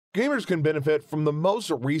Gamers can benefit from the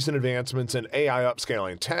most recent advancements in AI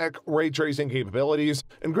upscaling tech, ray tracing capabilities,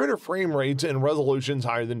 and greater frame rates and resolutions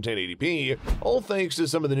higher than 1080p, all thanks to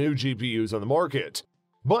some of the new GPUs on the market.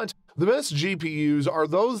 But the best GPUs are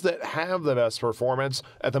those that have the best performance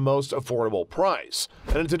at the most affordable price.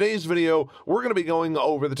 And in today's video, we're going to be going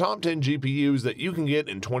over the top 10 GPUs that you can get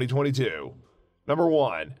in 2022. Number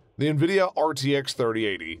 1. The Nvidia RTX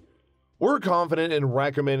 3080. We're confident in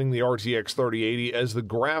recommending the RTX 3080 as the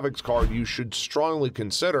graphics card you should strongly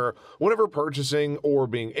consider whenever purchasing or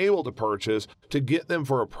being able to purchase to get them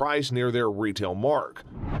for a price near their retail mark.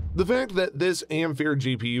 The fact that this AMD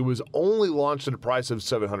GPU was only launched at a price of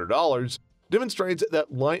 $700 demonstrates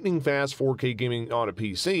that lightning-fast 4K gaming on a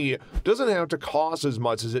PC doesn't have to cost as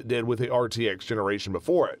much as it did with the RTX generation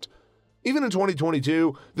before it. Even in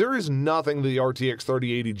 2022, there is nothing the RTX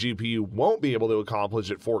 3080 GPU won't be able to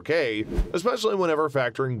accomplish at 4K, especially whenever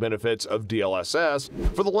factoring benefits of DLSS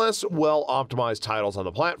for the less well-optimized titles on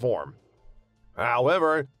the platform.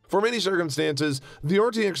 However, for many circumstances, the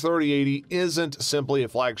RTX 3080 isn't simply a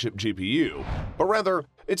flagship GPU, but rather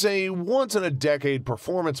it's a once-in-a-decade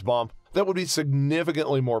performance bump that would be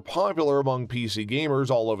significantly more popular among PC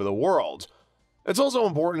gamers all over the world. It's also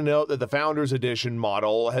important to note that the Founders Edition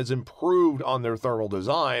model has improved on their thermal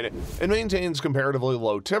design and maintains comparatively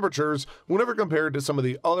low temperatures whenever compared to some of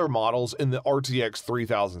the other models in the RTX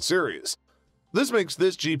 3000 series. This makes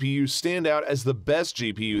this GPU stand out as the best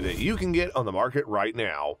GPU that you can get on the market right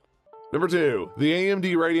now. Number 2. The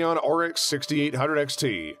AMD Radeon RX 6800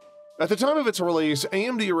 XT. At the time of its release,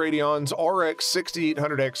 AMD Radeon's RX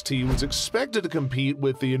 6800 XT was expected to compete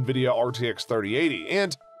with the Nvidia RTX 3080,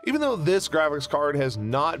 and even though this graphics card has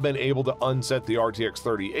not been able to unset the RTX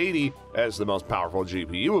 3080 as the most powerful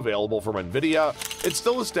GPU available from Nvidia, it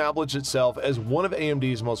still established itself as one of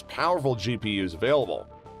AMD's most powerful GPUs available.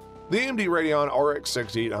 The AMD Radeon RX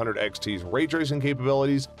 6800 XT's ray tracing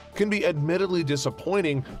capabilities can be admittedly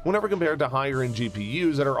disappointing whenever compared to higher-end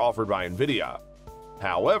GPUs that are offered by Nvidia.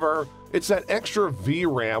 However, it's that extra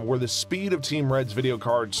VRAM where the speed of Team Red's video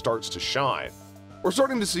card starts to shine. We're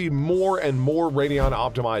starting to see more and more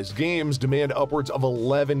Radeon-optimized games demand upwards of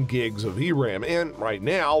 11 gigs of VRAM, and right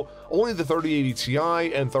now, only the 3080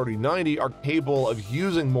 Ti and 3090 are capable of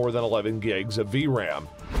using more than 11 gigs of VRAM.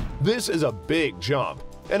 This is a big jump,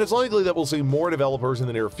 and it's likely that we'll see more developers in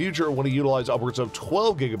the near future want to utilize upwards of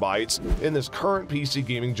 12 gigabytes in this current PC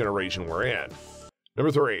gaming generation we're in.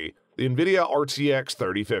 Number 3. The Nvidia RTX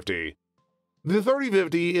 3050. The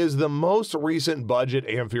 3050 is the most recent budget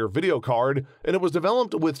AMD video card, and it was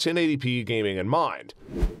developed with 1080p gaming in mind.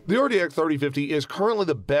 The RTX 3050 is currently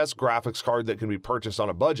the best graphics card that can be purchased on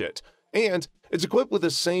a budget, and it's equipped with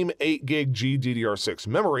the same 8GB GDDR6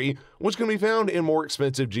 memory, which can be found in more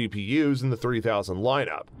expensive GPUs in the 3000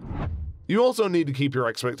 lineup. You also need to keep your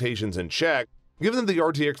expectations in check, given that the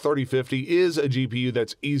RTX 3050 is a GPU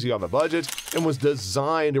that's easy on the budget and was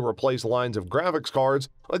designed to replace lines of graphics cards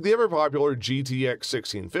like the ever-popular GTX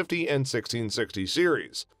 1650 and 1660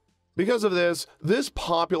 series. Because of this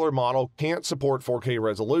popular model can't support 4K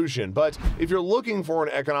resolution, but if you're looking for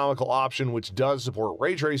an economical option which does support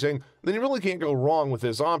ray tracing, then you really can't go wrong with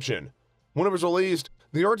this option. When it was released,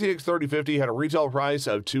 the RTX 3050 had a retail price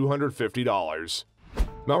of $250.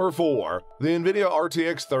 Number 4. The Nvidia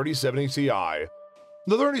RTX 3070 Ti.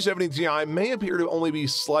 The 3070 Ti may appear to only be a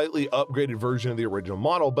slightly upgraded version of the original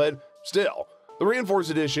model, but still, the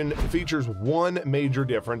Reinforced Edition features one major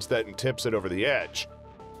difference that tips it over the edge.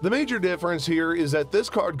 The major difference here is that this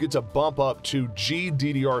card gets a bump up to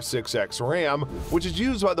GDDR6X RAM, which is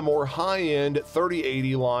used by the more high-end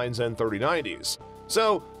 3080 lines and 3090s.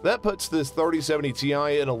 So that puts this 3070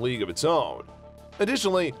 Ti in a league of its own.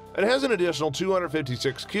 Additionally, it has an additional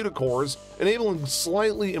 256 CUDA cores, enabling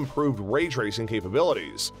slightly improved ray tracing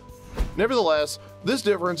capabilities. Nevertheless, this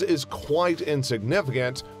difference is quite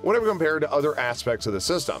insignificant whenever compared to other aspects of the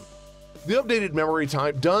system. The updated memory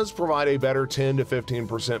type does provide a better 10 to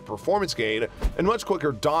 15% performance gain and much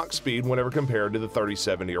quicker dock speed whenever compared to the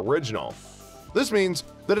 3070 original. This means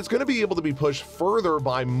that it's going to be able to be pushed further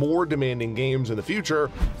by more demanding games in the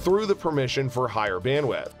future through the permission for higher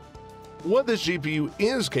bandwidth. What this GPU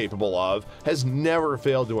is capable of has never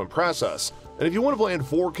failed to impress us, and if you want to play in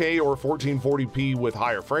 4K or 1440p with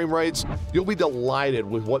higher frame rates, you'll be delighted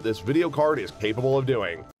with what this video card is capable of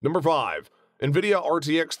doing. Number 5. Nvidia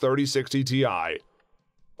RTX 3060 Ti.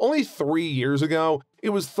 Only 3 years ago, it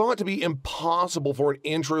was thought to be impossible for an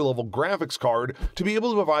entry-level graphics card to be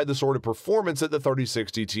able to provide the sort of performance that the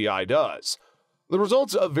 3060 Ti does. The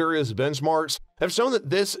results of various benchmarks have shown that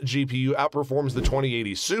this GPU outperforms the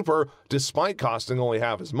 2080 Super despite costing only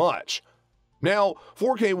half as much. Now,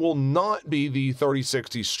 4K will not be the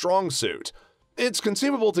 3060 strong suit. It's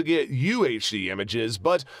conceivable to get UHD images,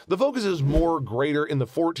 but the focus is more greater in the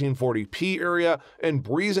 1440p area and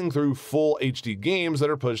breezing through full HD games that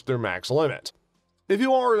are pushed their max limit. If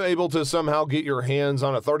you are able to somehow get your hands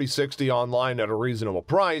on a 3060 online at a reasonable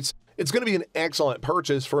price, it's going to be an excellent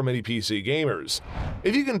purchase for many PC gamers.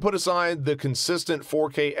 If you can put aside the consistent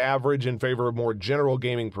 4K average in favor of more general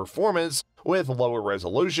gaming performance with lower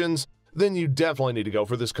resolutions, then you definitely need to go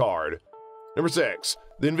for this card. Number 6.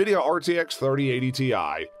 The Nvidia RTX 3080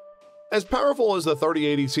 Ti. As powerful as the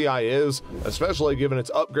 3080 Ti is, especially given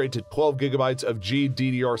its upgrade to 12GB of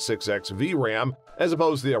GDDR6X VRAM as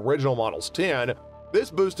opposed to the original model's 10,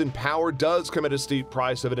 this boost in power does come at a steep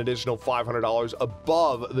price of an additional $500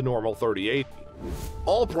 above the normal 3080.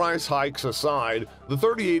 All price hikes aside, the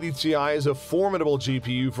 3080 Ti is a formidable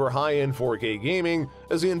GPU for high-end 4K gaming,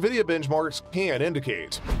 as the Nvidia benchmarks can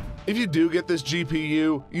indicate. If you do get this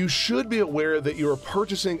GPU, you should be aware that you are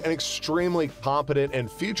purchasing an extremely competent and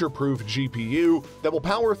future-proof GPU that will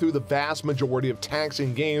power through the vast majority of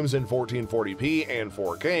taxing games in 1440p and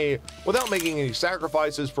 4K without making any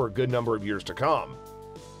sacrifices for a good number of years to come.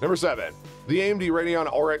 Number 7. The AMD Radeon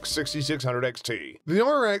RX 6600 XT. The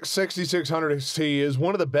RX 6600 XT is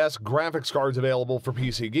one of the best graphics cards available for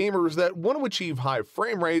PC gamers that want to achieve high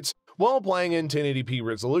frame rates while playing in 1080p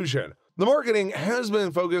resolution. The marketing has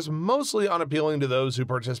been focused mostly on appealing to those who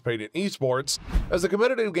participate in esports, as the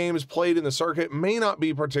competitive games played in the circuit may not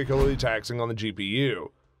be particularly taxing on the GPU.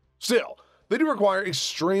 Still, they do require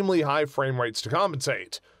extremely high frame rates to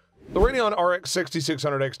compensate. The Radeon RX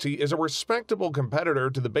 6600 XT is a respectable competitor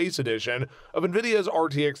to the base edition of Nvidia's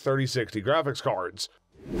RTX 3060 graphics cards.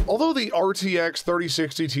 Although the RTX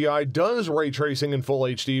 3060 Ti does ray tracing in Full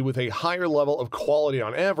HD with a higher level of quality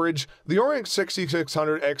on average, the RX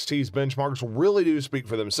 6600 XT's benchmarks really do speak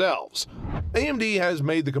for themselves. AMD has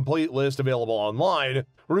made the complete list available online,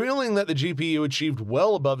 revealing that the GPU achieved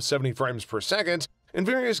well above 70 frames per second in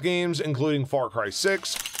various games including Far Cry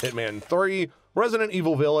 6, Hitman 3, Resident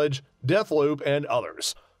Evil Village, Deathloop, and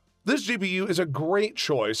others. This GPU is a great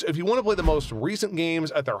choice if you want to play the most recent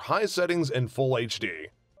games at their highest settings in Full HD.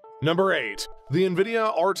 Number 8. The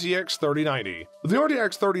Nvidia RTX 3090. The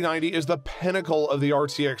RTX 3090 is the pinnacle of the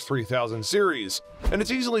RTX 3000 series, and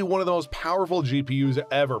it's easily one of the most powerful GPUs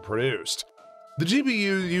ever produced. The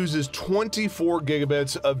GPU uses 24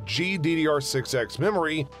 gigabits of GDDR6X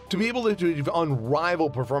memory to be able to achieve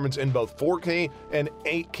unrivaled performance in both 4K and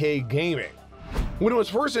 8K gaming. When it was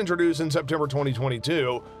first introduced in September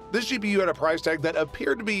 2022, this GPU had a price tag that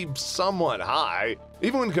appeared to be somewhat high,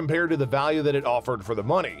 even when compared to the value that it offered for the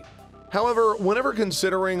money. However, whenever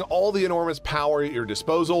considering all the enormous power at your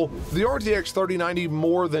disposal, the RTX 3090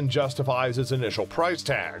 more than justifies its initial price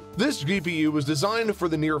tag. This GPU was designed for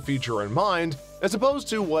the near future in mind, as opposed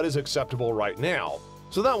to what is acceptable right now,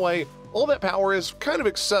 so that way, all that power is kind of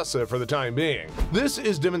excessive for the time being. This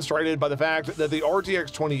is demonstrated by the fact that the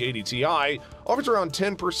RTX 2080 Ti offers around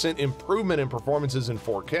 10% improvement in performances in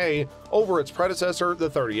 4K over its predecessor, the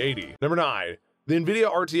 3080. Number 9. The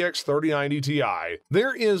Nvidia RTX 3090 Ti.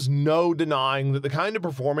 There is no denying that the kind of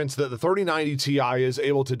performance that the 3090 Ti is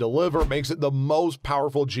able to deliver makes it the most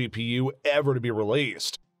powerful GPU ever to be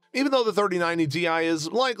released, even though the 3090 Ti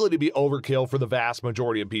is likely to be overkill for the vast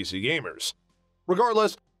majority of PC gamers.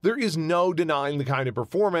 Regardless, there is no denying the kind of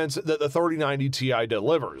performance that the 3090 Ti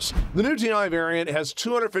delivers. The new Ti variant has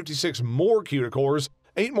 256 more CUDA cores,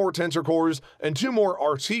 8 more Tensor cores, and 2 more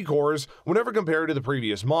RT cores whenever compared to the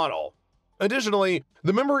previous model. Additionally,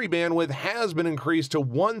 the memory bandwidth has been increased to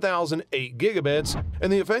 1008 gigabits,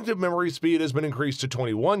 and the effective memory speed has been increased to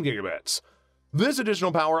 21 gigabits. This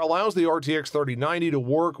additional power allows the RTX 3090 to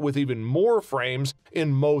work with even more frames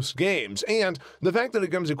in most games, and the fact that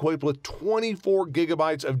it comes equipped with 24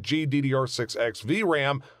 gigabytes of GDDR6X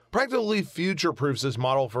VRAM practically future-proofs this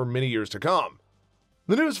model for many years to come.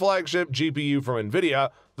 The newest flagship GPU from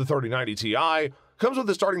Nvidia, the 3090 Ti, comes with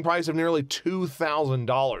a starting price of nearly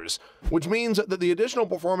 $2,000, which means that the additional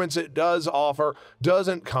performance it does offer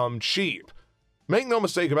doesn't come cheap. Make no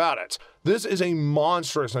mistake about it, this is a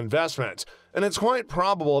monstrous investment, and it's quite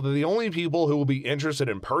probable that the only people who will be interested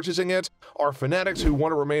in purchasing it are fanatics who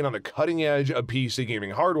want to remain on the cutting edge of PC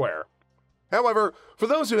gaming hardware. However, for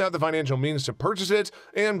those who have the financial means to purchase it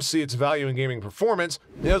and see its value in gaming performance,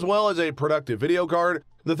 as well as a productive video card,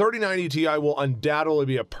 the 3090 Ti will undoubtedly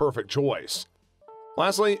be a perfect choice.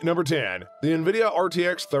 Lastly, number 10, the Nvidia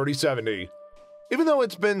RTX 3070. Even though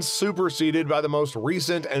it's been superseded by the most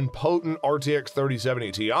recent and potent RTX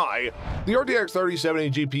 3070 Ti, the RTX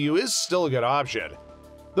 3070 GPU is still a good option.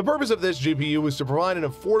 The purpose of this GPU is to provide an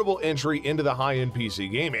affordable entry into the high-end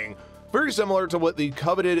PC gaming, very similar to what the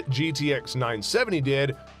coveted GTX 970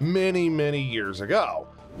 did many years ago,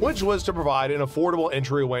 which was to provide an affordable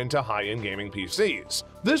entryway into high-end gaming PCs.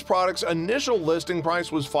 This product's initial listing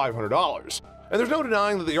price was $500, and there's no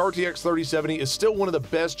denying that the RTX 3070 is still one of the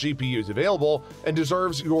best GPUs available and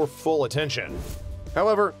deserves your full attention.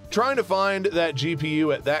 However, trying to find that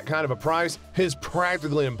GPU at that kind of a price is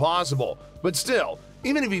practically impossible, but still,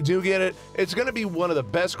 even if you do get it, it's going to be one of the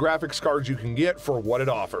best graphics cards you can get for what it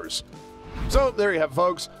offers. So there you have it,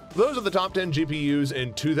 folks. Those are the top 10 GPUs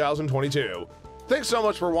in 2022. Thanks so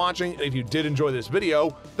much for watching, and if you did enjoy this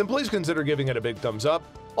video, then please consider giving it a big thumbs up.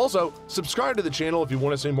 Also, subscribe to the channel if you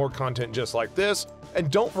want to see more content just like this, and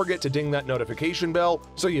don't forget to ding that notification bell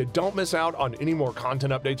so you don't miss out on any more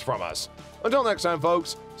content updates from us. Until next time,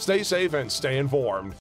 folks, stay safe and stay informed.